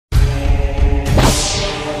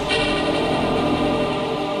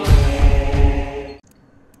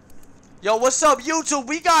Yo, what's up, YouTube?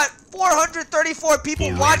 We got 434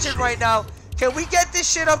 people watching right now. Can we get this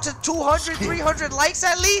shit up to 200, 300 likes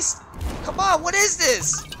at least? Come on, what is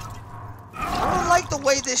this? I don't like the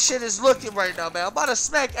way this shit is looking right now, man. I'm about to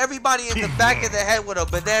smack everybody in the back of the head with a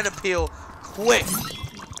banana peel quick.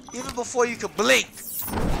 Even before you can blink.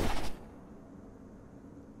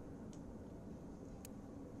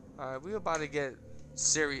 Alright, we're about to get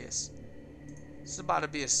serious. This is about to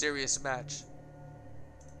be a serious match.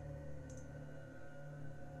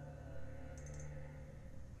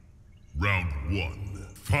 Round 1,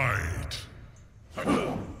 fight! I don't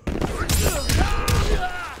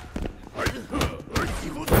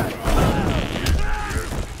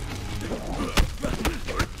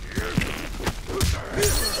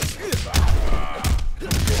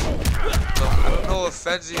know if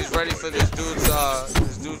Fenzzi is ready for this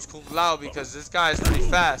dude's Kung Lao because this guy is pretty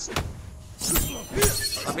fast.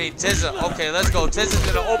 I mean, Tiza. Okay, let's go. Tiza's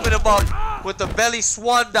gonna open him up with the belly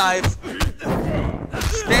swan dive.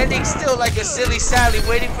 Standing still like a silly Sally,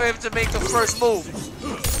 waiting for him to make the first move.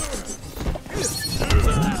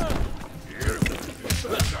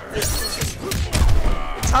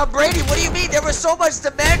 Tom Brady, what do you mean? There was so much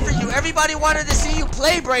demand for you. Everybody wanted to see you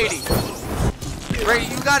play, Brady. Brady,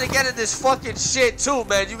 you gotta get in this fucking shit too,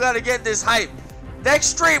 man. You gotta get in this hype. Next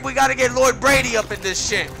stream, we gotta get Lord Brady up in this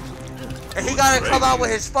shit. And he gotta come out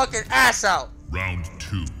with his fucking ass out. Round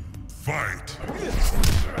 2, fight!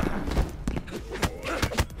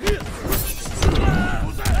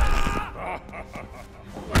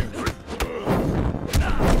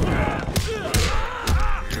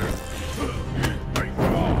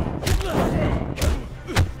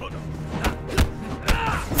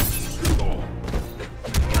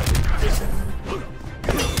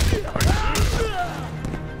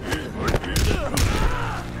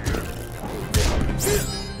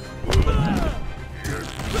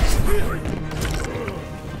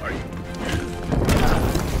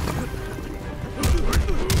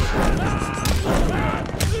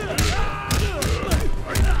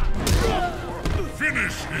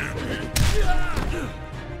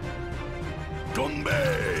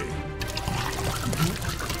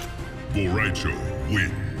 Borracho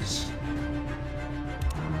wins.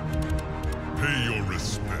 Pay your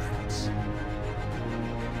respects.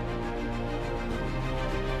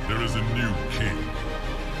 There is a new king.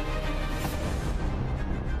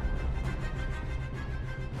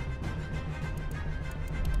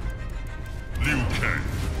 Liu Kang.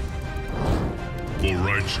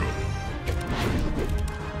 Borracho.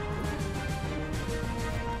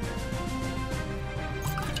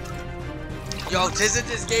 Yo, Tiza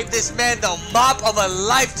just gave this man the mop of a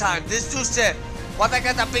lifetime. This dude said, "What I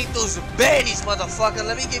gotta beat those baddies, motherfucker.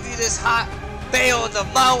 Let me give you this hot bail in the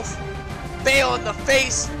mouth, bail in the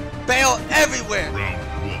face, bail everywhere." Round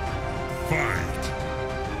 1, fight.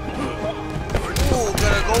 Ooh,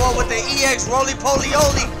 gonna go on with the EX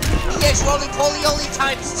roly-poly-oly. EX roly-poly-oly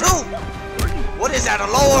times 2. What is that, a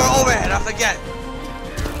lower or overhead? I forget.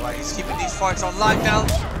 Right, he's keeping these farts on lockdown.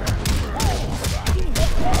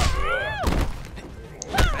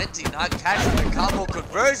 Fenzzi not catching the combo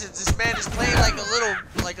conversions. This man is playing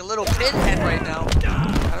like a little pinhead right now.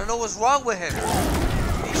 I don't know what's wrong with him.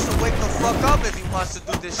 He needs to wake the fuck up if he wants to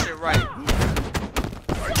do this shit right.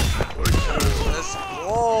 Let's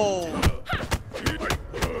go.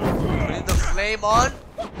 Putting the flame on.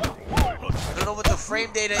 I don't know what the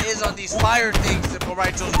frame data is on these fire things that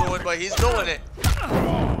Borracho's doing, but he's doing it.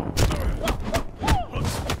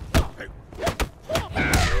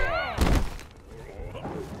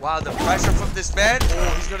 Wow, the pressure from this man.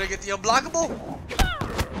 Oh, he's gonna get the unblockable.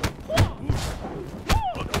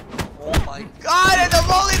 Oh my god, and the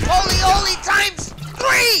roly-poly-oly times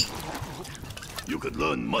 3! You could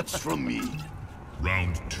learn much from me.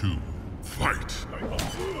 Round 2, fight.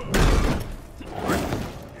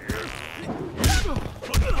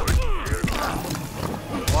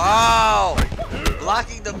 Wow.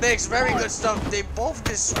 Blocking the mix, very good stuff. They both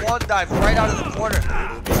just swan dive right out of the corner.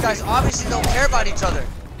 These guys obviously don't care about each other.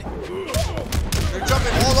 They're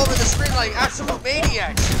jumping all over the screen like absolute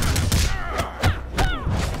maniacs.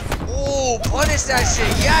 Ooh, punish that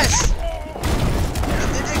shit, yes! The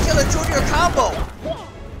Ninja Killer Jr. combo.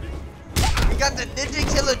 He got the Ninja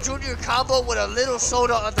Killer Jr. combo with a little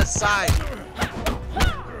soda on the side.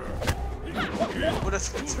 With a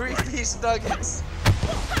 3-piece nuggets.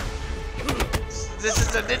 This is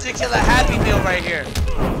the Ninja Killer Happy Meal right here.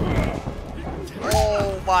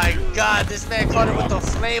 Oh my god, this man caught it with the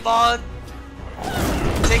flame on.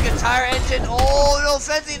 Take a tire engine. Oh no,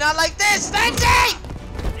 Fenzzi, not like this! Fenzzi!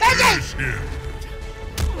 Fenzzi!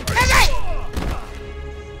 Fenzzi!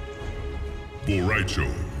 Borracho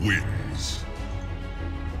wins.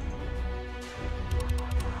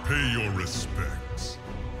 Pay your respects.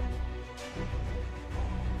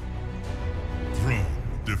 Throne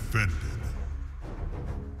defended.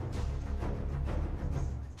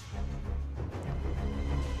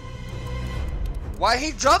 Why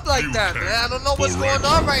he jumped like that, man? I don't know what's going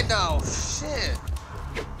on right now. Shit.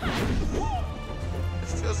 It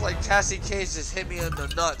feels like Cassie Cage just hit me in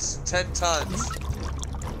the nuts 10 tons.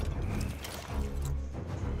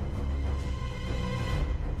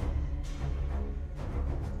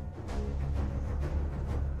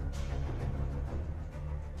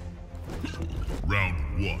 Round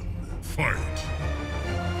 1. Fight.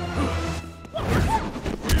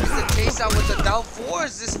 The case out with the down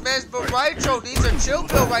fours. This man's Baraicho needs a chill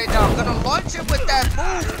pill right now. I'm gonna launch him with that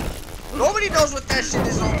move. Nobody knows what that shit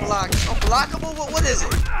is on block. Unblockable? What is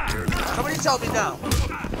it? Somebody tell me now.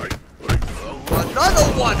 Another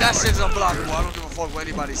one. That shit's unblockable. I don't give a fuck what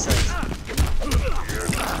anybody says.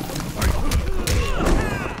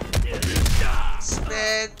 This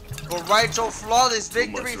man, Baraicho flawless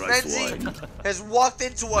victory. Fenzzi has walked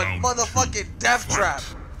into a motherfucking death trap.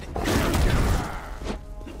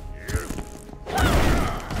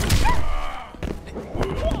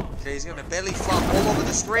 Okay, he's gonna belly flop all over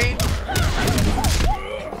the screen. Here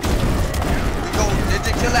we go,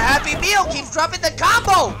 Ninja Killer Happy Meal keeps dropping the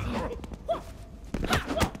combo.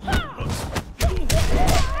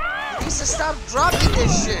 He needs to stop dropping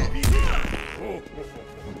this shit.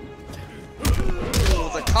 Oh,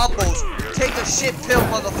 the combos. Take a shit pill,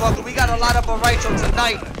 motherfucker. We got a lot of Baraicho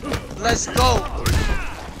tonight. Let's go.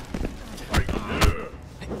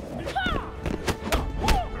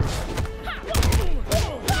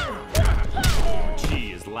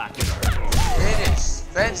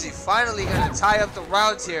 Fenzzi finally gonna tie up the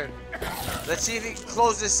rounds here. Let's see if he can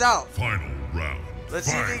close this out. Final round. Let's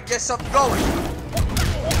see if he can get something going.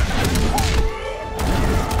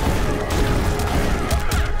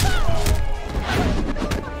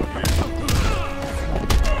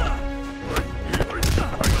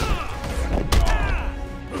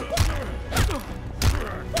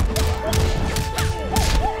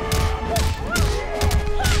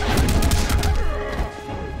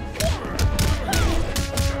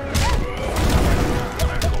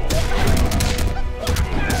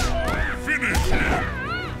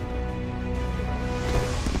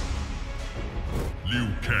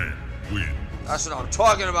 That's what I'm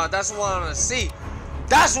talking about. That's what I want to see.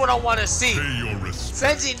 That's what I want to see.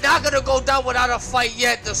 Fenzzi not going to go down without a fight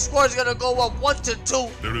yet. The score's going to go up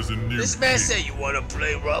 1-2. There is a new this man said, you want to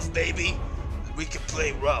play rough, baby? We can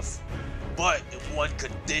play rough. But in one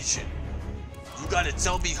condition. You got to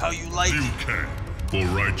tell me how you like it. You can.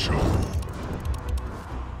 Baraicho.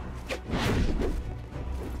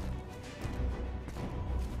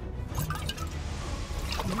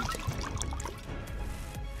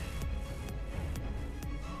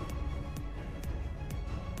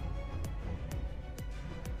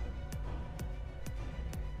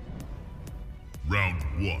 Round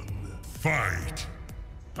 1. Fight.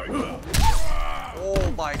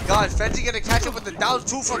 Oh my god, Fenzzi gonna catch up with the down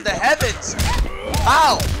 2 from the heavens.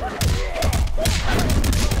 How?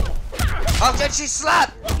 How can she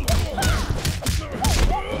slap?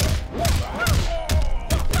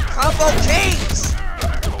 Combo kings.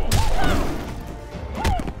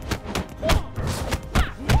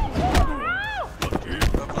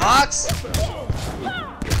 The blocks.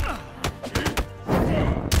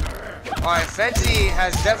 Alright, Fenzzi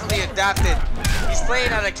has definitely adapted. He's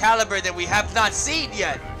playing at a caliber that we have not seen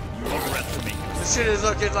yet. This shit is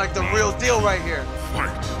looking like the real deal right here.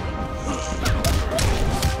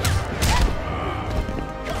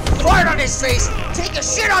 Fart on his face, take a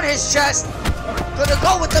shit on his chest. Gonna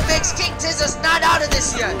go with the mix. King Tiza's not out of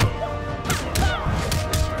this yet.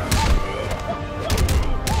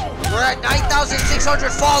 We're at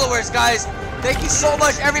 9,600 followers, guys. Thank you so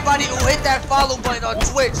much, everybody who hit that follow button on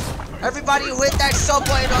Twitch. Everybody who hit that sub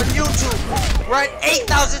button on YouTube. We're at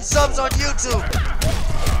 8,000 subs on YouTube.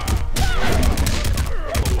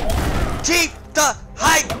 Keep the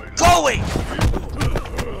hype going.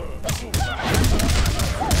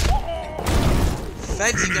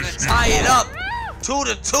 Fenzzi gonna tie it up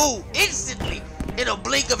 2-2 instantly in a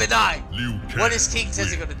blink of an eye. What is King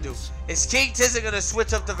Tiza gonna do? Is King Tiza gonna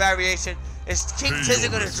switch up the variation? Is King Tiza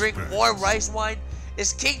gonna drink more rice wine?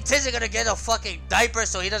 Is King Tiza gonna get a fucking diaper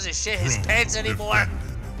so he doesn't shit his pants anymore?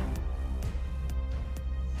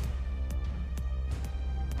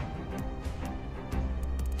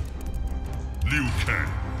 Liu Kang,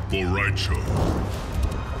 Baraicho.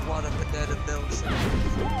 I want a banana milkshake.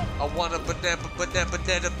 I want a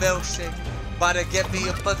banana milkshake. About to get me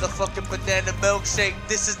a motherfucking banana milkshake.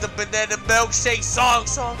 This is the banana milkshake song.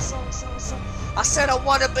 I said I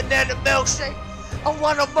want a banana milkshake. I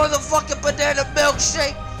want a motherfucking banana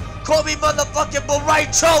milkshake. Call me motherfucking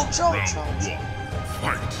Borracho.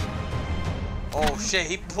 Fight. Oh shit,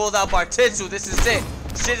 he pulled out Bartitsu. This is it.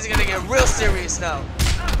 Shit is gonna get real serious now.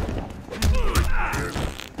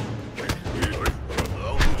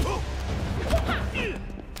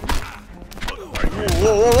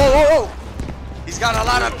 Whoa. He's got a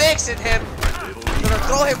lot of mix in him. I'm gonna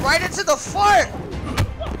throw him right into the fart.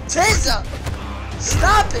 Tiza,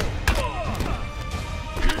 stop it.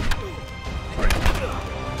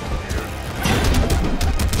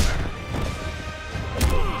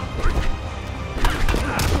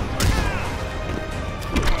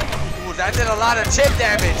 Ooh, that did a lot of chip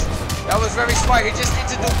damage. That was very smart. He just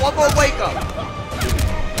needs to do one more wake up.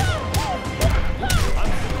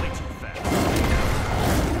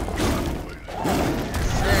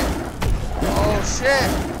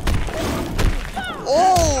 Shit.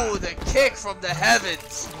 Oh, the kick from the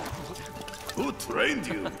heavens. Who trained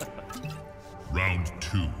you? Round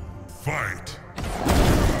 2. Fight.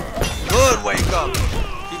 Good wake up.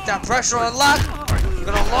 Keep that pressure on lock. We're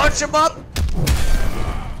gonna launch him up.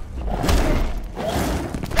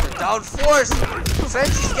 The down force.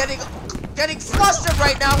 Fenzzi's getting flustered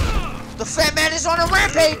right now. The fat man is on a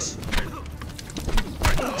rampage.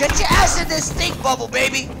 Get your ass in this stink bubble,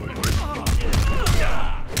 baby.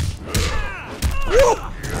 Woo!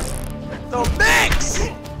 The mix!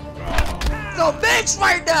 The mix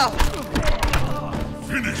right now!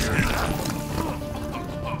 Finish him.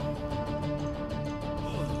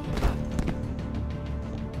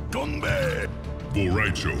 Kombat!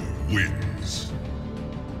 Borracho wins.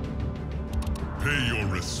 Pay your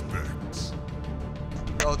respects.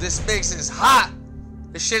 Yo, this mix is hot.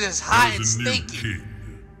 This shit is hot and stinky. King.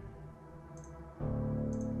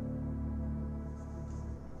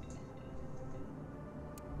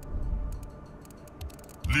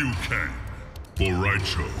 Liu Kang,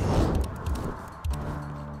 Borracho.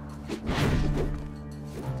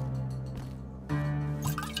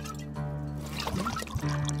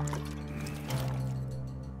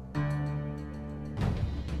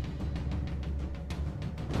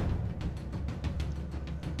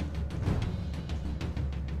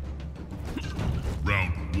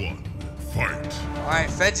 Round 1, fight. Alright,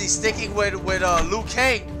 Fenzzi sticking with Liu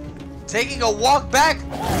Kang. Taking a walk back.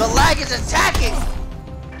 The lag is attacking.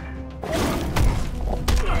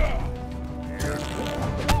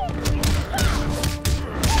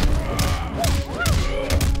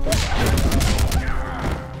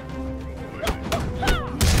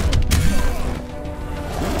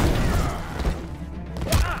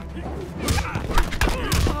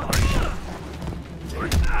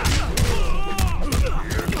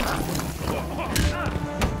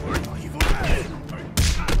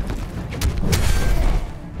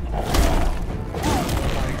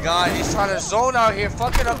 God, he's trying to zone out here,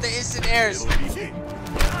 fucking up the instant airs.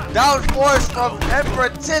 Down force from Emperor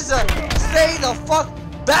Tiza. Stay the fuck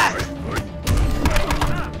back.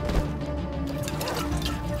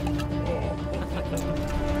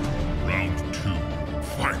 Round 2,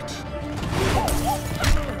 fight.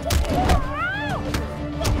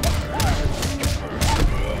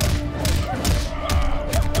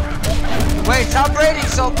 Wait, Tom Brady,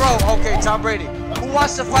 so bro. Okay, Tom Brady. Who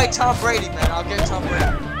wants to fight Tom Brady, man? I'll get Tom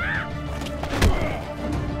Brady.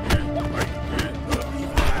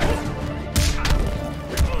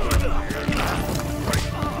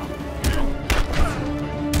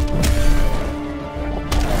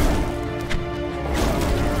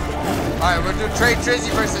 Alright, we're doing Trey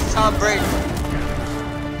Trizzy versus Tom Brady.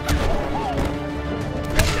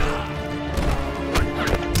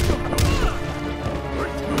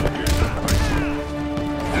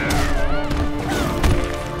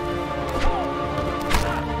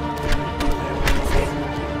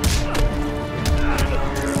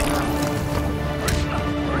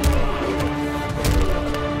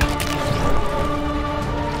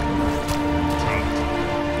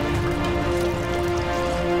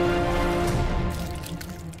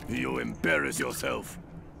 Embarrass yourself.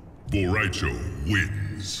 Borracho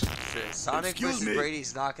wins. Shit, Sonic versus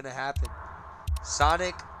Brady's not gonna happen.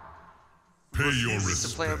 Sonic refuses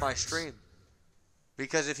to play on my stream.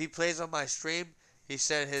 Because if he plays on my stream, he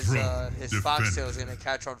said his foxtail is gonna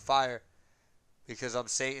catch on fire. Because I'm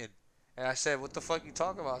Satan. And I said, what the fuck you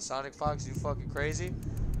talking about, Sonic Fox? You fucking crazy?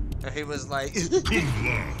 And he was like,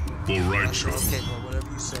 Borracho. Okay, bro,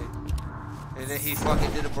 whatever you say. And then he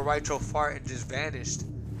fucking did a Borracho fart and just vanished.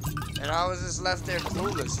 And I was just left there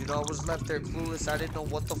clueless, you know, I was left there clueless. I didn't know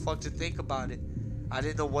what the fuck to think about it. I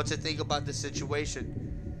didn't know what to think about the situation.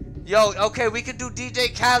 Yo, okay, we can do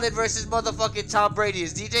DJ Khaled versus motherfucking Tom Brady.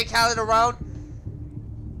 Is DJ Khaled around?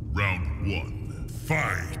 one,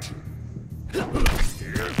 fight.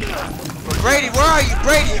 Brady, where are you?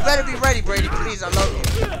 Brady, you better be ready, Brady. Please, I love you.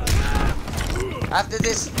 After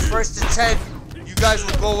this first to 10, you guys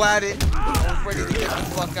will go at it. I was ready to get the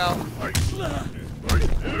fuck out.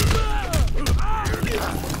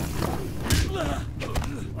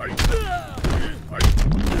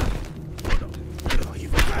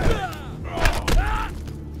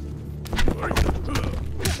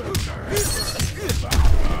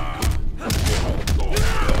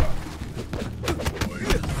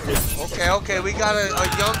 Okay, we got a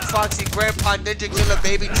young foxy grandpa Ninja Killer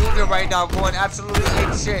Baby Jr. right now going absolutely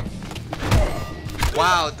ape shit.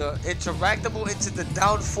 Wow, the interactable into the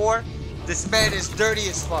down 4. This man is dirty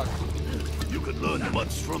as fuck. You could learn much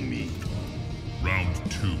from me. Round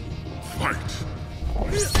 2, fight.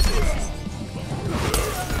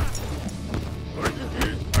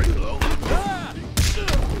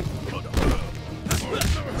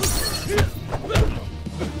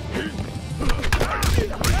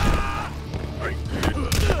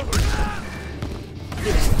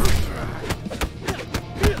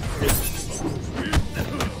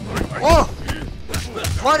 Oh!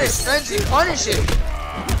 Punish, Fenzzi, punish him!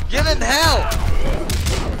 Give him hell!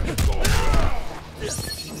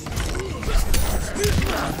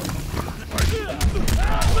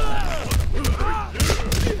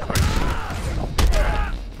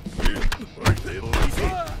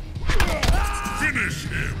 Finish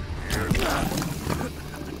him.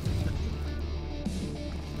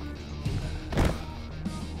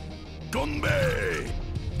 Kombat!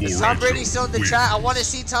 Is Tom Brady still in the chat? I want to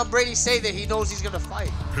see Tom Brady say that he knows he's gonna fight.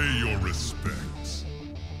 Pay your respects.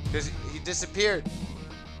 Because he disappeared.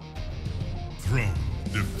 Throne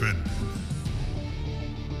defended.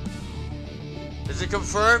 Is it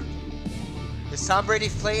confirmed? Is Tom Brady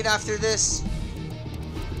playing after this?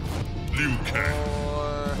 Liu Kang.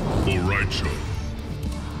 Or... Boraicho.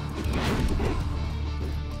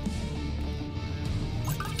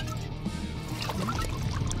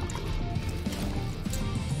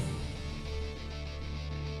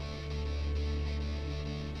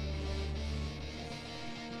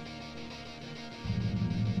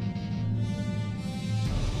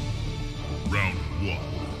 Round 1,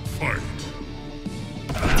 fight.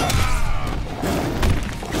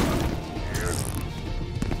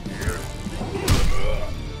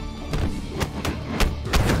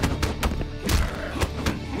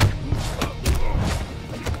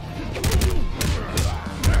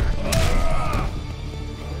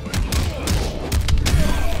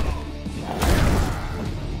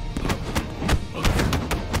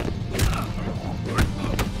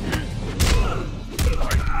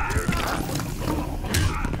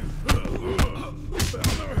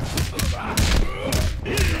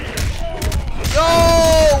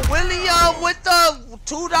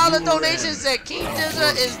 $2 donations that King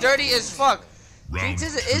Tiza is dirty as fuck. King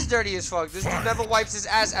Tiza is dirty as fuck. This dude never wipes his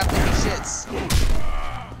ass after he shits.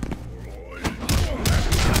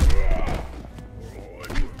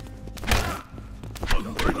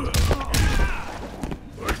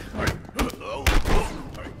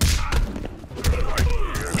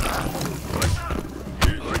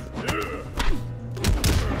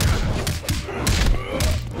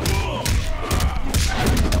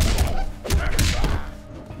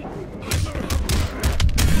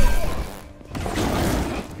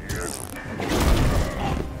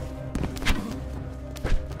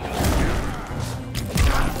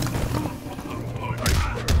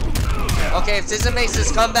 Okay, if Tiza makes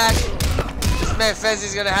this comeback, this man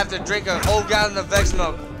Fenzzi's gonna have to drink a whole gallon of Vex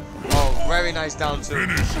milk. Oh, very nice down two.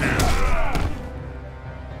 Finish him.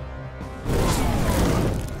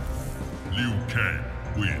 Liu Kang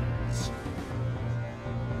wins.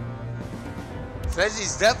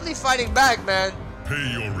 Fenzzi's definitely fighting back, man.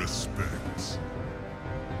 Pay your respects.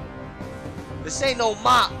 This ain't no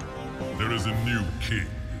mop. There is a new king.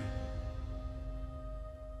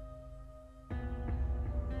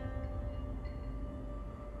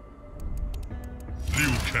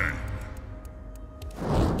 Liu Kang.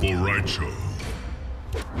 Boraicho.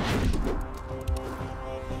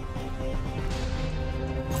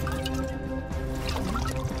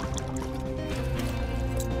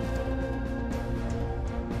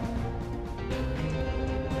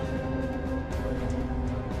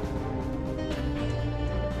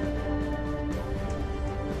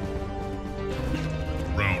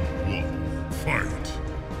 Round 1, fight.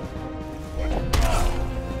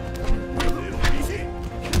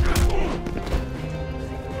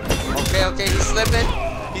 Okay, he's slipping.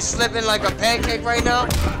 He's slipping like a pancake right now.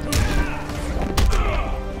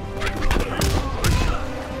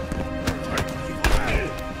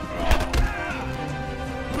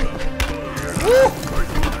 Woo!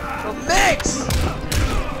 The mix!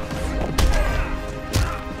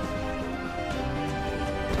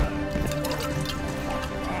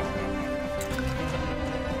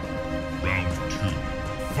 Round 2.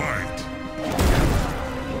 Fight!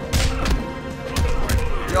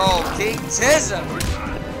 Yo, King Tiza!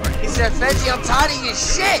 He said, Fenzzi, I'm tired of your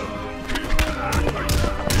shit!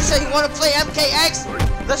 You said you want to play MKX?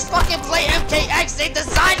 Let's fucking play MKX! They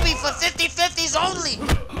designed me for 50-50s only!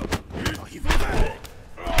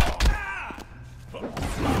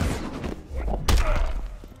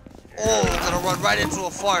 Oh, I'm gonna run right into a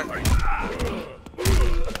fart.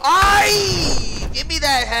 Aye! Give me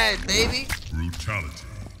that head, baby! Brutality.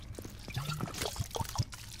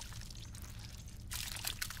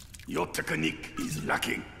 Your technique is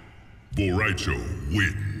lacking. Borracho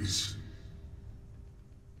wins.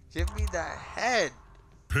 Give me that head,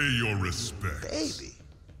 Pay your respects. baby.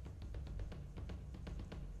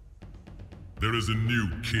 There is a new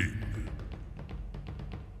king.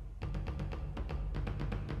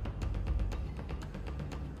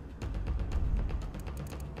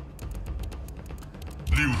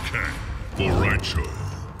 Liu Kang, Borracho.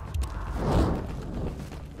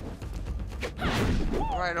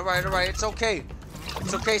 Alright, it's okay.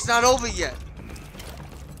 It's okay, it's not over yet.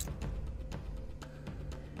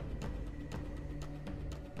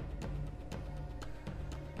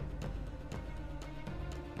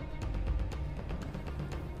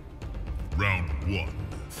 Round 1.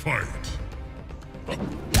 Fight.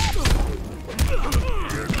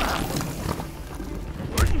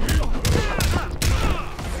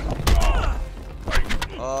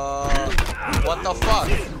 What the fuck?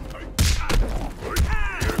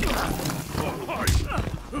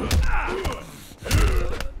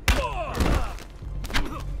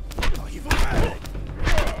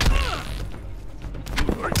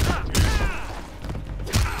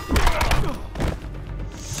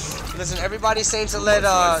 Listen, everybody's saying to let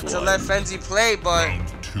Fenzzi play, but Round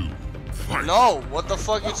 2. Fight. no, what the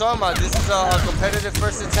fuck you talking about? This is a competitive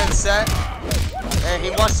first and 10 set, and he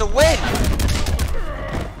wants to win.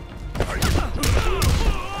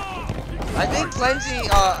 I think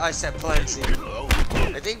I said Fenzzi.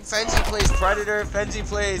 I think Fenzzi plays Predator, Fenzzi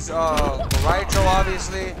plays Borracho,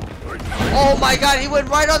 obviously. Oh my god, he went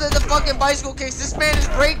right under the fucking bicycle case. This man is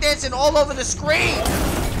breakdancing all over the screen.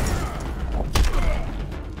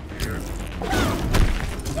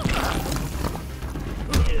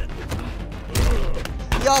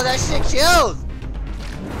 Yo, that shit killed.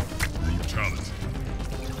 Brutality.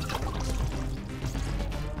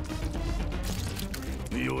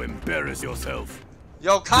 You embarrass yourself.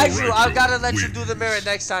 Yo, Kaiju, Borracho I've gotta let you wins. do the mirror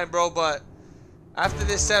next time, bro, but after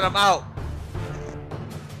this set, I'm out.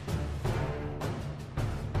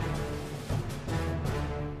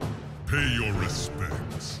 Pay your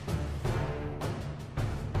respects.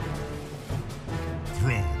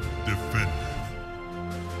 Throne defended.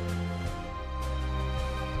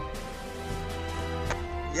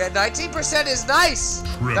 Yeah, 19% is nice.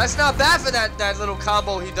 True. That's not bad for that little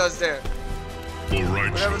combo he does there.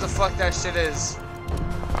 Borracho. Whatever the fuck that shit is.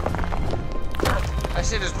 That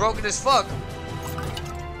shit is broken as fuck.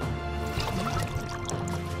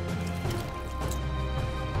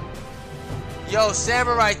 Yo,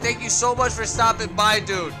 Samurai, thank you so much for stopping by,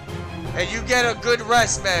 dude. And you get a good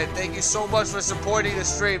rest, man. Thank you so much for supporting the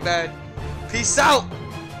stream, man. Peace out.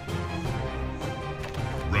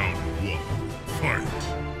 Round 1. Fight.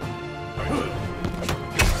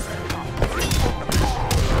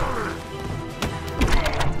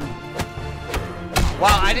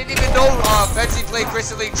 Wow, I didn't even know Fenzzi played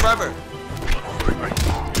Crystal League Trevor.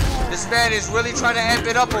 This man is really trying to amp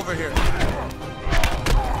it up over here.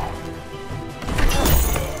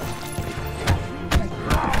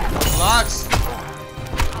 Blocks.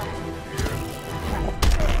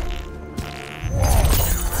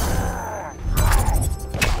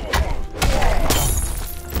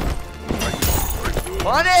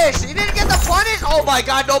 Punish! He didn't get the punish! Oh my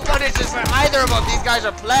god, no punishes for either of them. These guys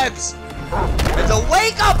are plebs. It's a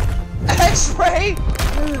wake up X-ray.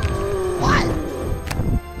 What?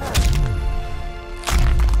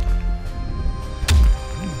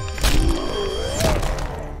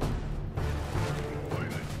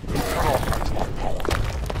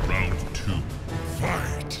 Round 2.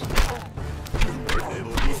 Fight.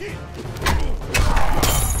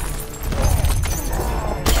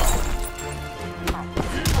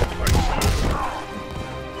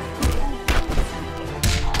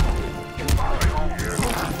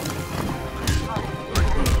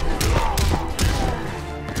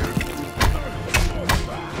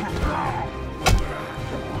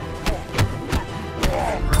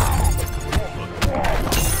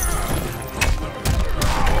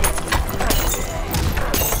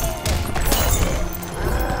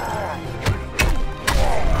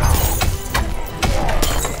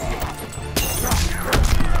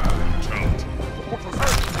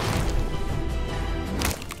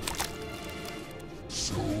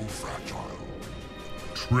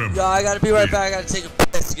 Tremor. Yo, I gotta be right back. I gotta take a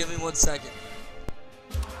piss. Give me 1 second.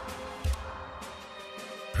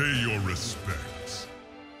 Pay your respects.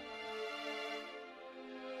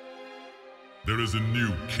 There is a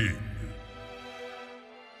new king.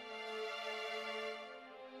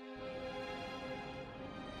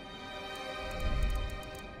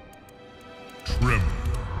 Tremor.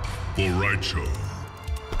 Boraicho.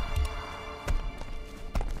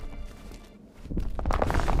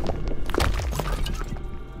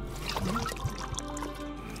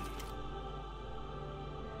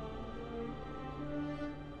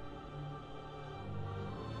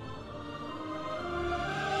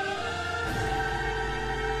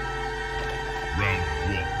 Round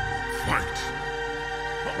 1. Fight.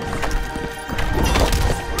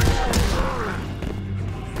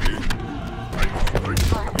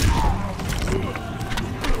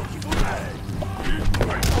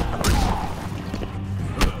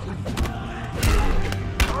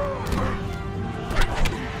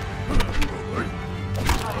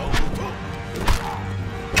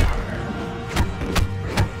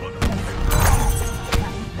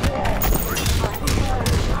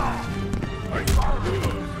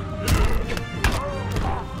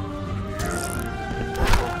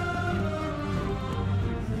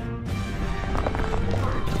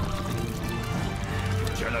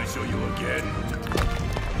 Shall I show you again?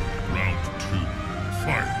 Round 2.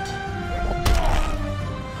 Fight.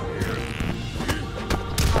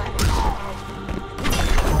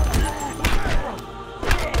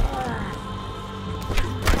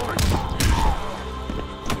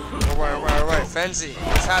 Alright. Fenzzi,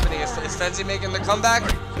 what's happening? Is Fenzzi making the comeback?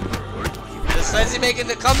 Is Fenzzi making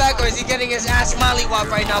the comeback, or is he getting his ass mollywopped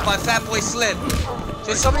right now by Fatboy Slim?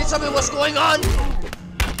 Can somebody tell me what's going on?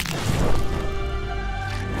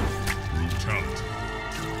 Brutality.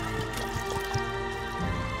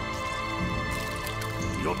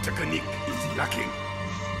 Your technique is lacking.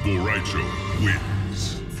 Boraicho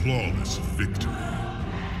wins. Flawless victory.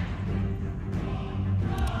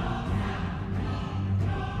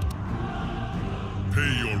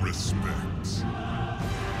 Pay your respects.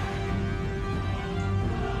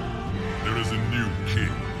 There is a new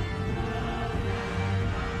king.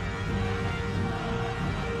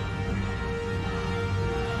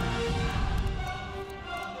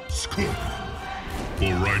 Scorpion.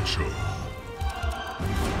 Boraicho.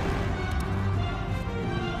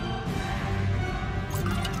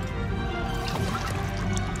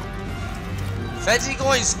 Fenzzi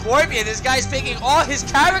going Scorpion. This guy's picking all his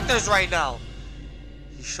characters right now.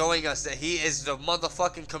 He's showing us that he is the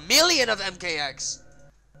motherfucking chameleon of MKX.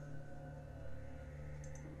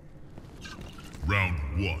 Round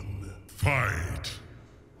 1. Fight.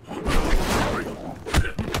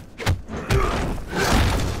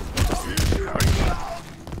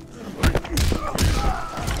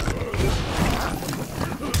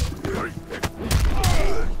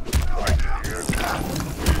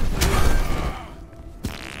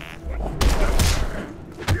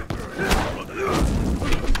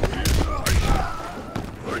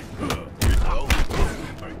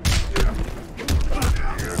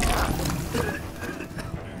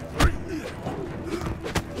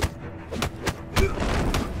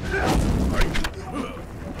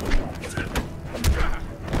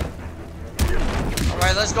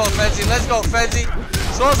 Alright, let's go, Fenzzi. Let's go, Fenzzi.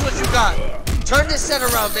 Show us what you got. Turn this set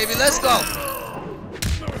around, baby. Let's go.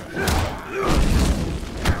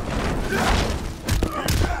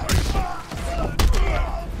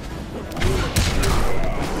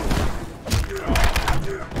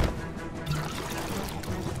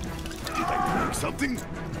 Something?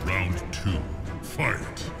 Round 2.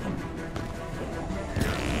 Fight.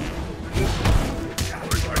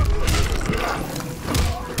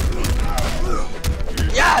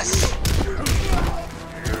 Yes!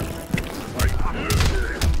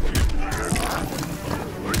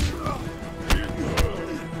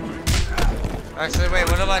 Actually, wait,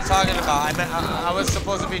 what am I talking about? I was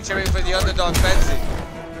supposed to be cheering for the underdog Fenzzi,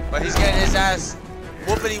 but he's getting his ass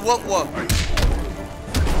whoopity whoop whoop.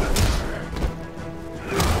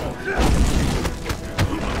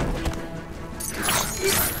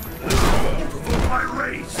 My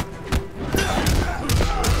race!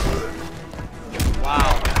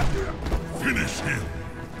 Wow. Finish him.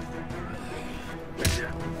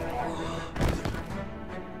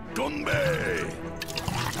 Kombat!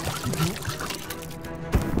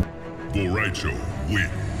 Boraicho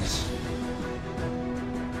wins.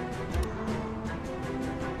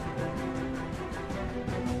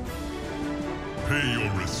 Pay your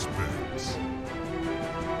respects.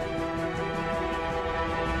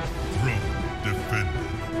 Throne defended.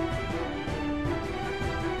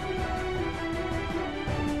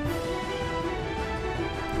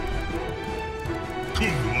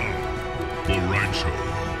 Borracho.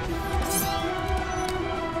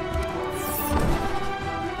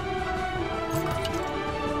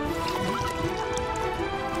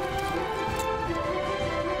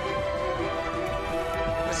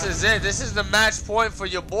 This is it. This is the match point for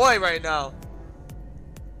your boy right now.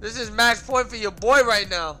 This is match point for your boy right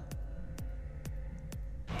now.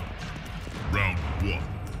 Round 1.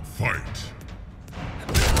 Fight.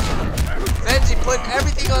 Fenzzi putting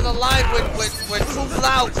everything on the line with Kung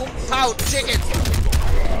Lao, Kung Pao chicken.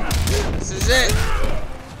 This is it.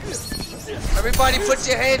 Everybody put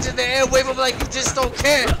your hands in the air, wave them like you just don't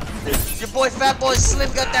care. Your boy Fat Boy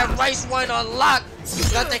Slim got that rice wine on lock.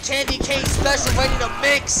 Got the candy cane special ready to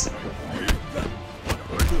mix.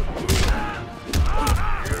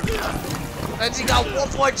 Fenzzi got one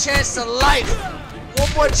more chance to life.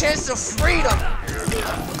 One more chance to freedom.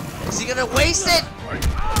 Is he gonna waste it?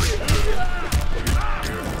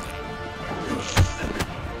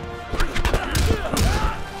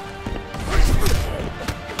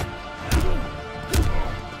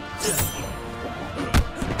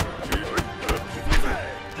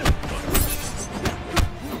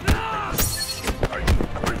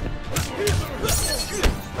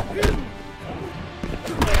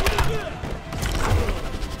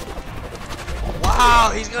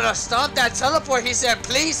 Wow, he's gonna stop that teleport. He said,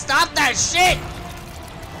 please stop that shit.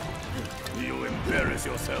 You embarrass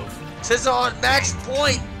yourself. Tiza on match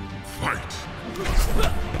point. Fight.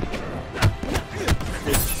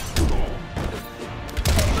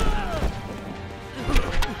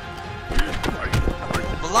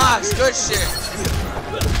 Blocks, good shit.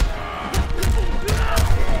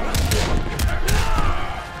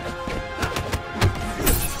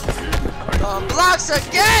 Blocks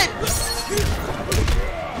again.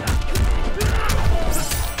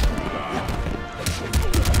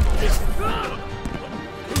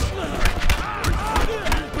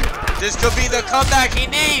 This could be the comeback he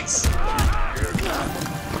needs.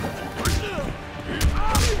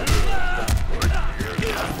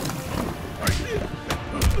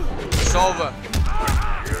 It's over.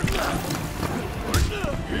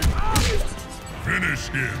 Finish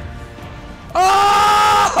him.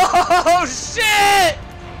 Oh, shit!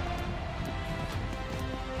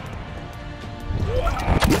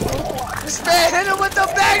 This man hit him with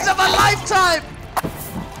the bags of a lifetime!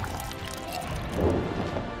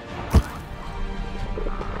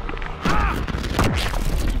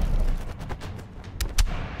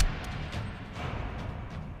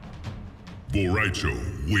 Borracho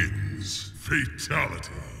wins.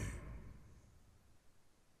 Fatality.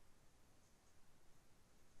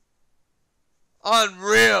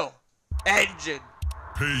 Unreal. Engine.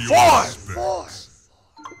 Pay your respects.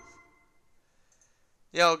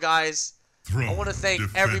 Yo, guys. Throne I want to thank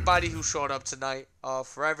defended. everybody who showed up tonight.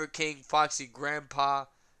 Forever King, Foxy Grandpa,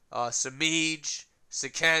 Samij,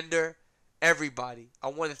 Sikander, everybody. I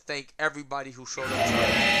want to thank everybody who showed up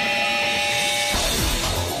tonight.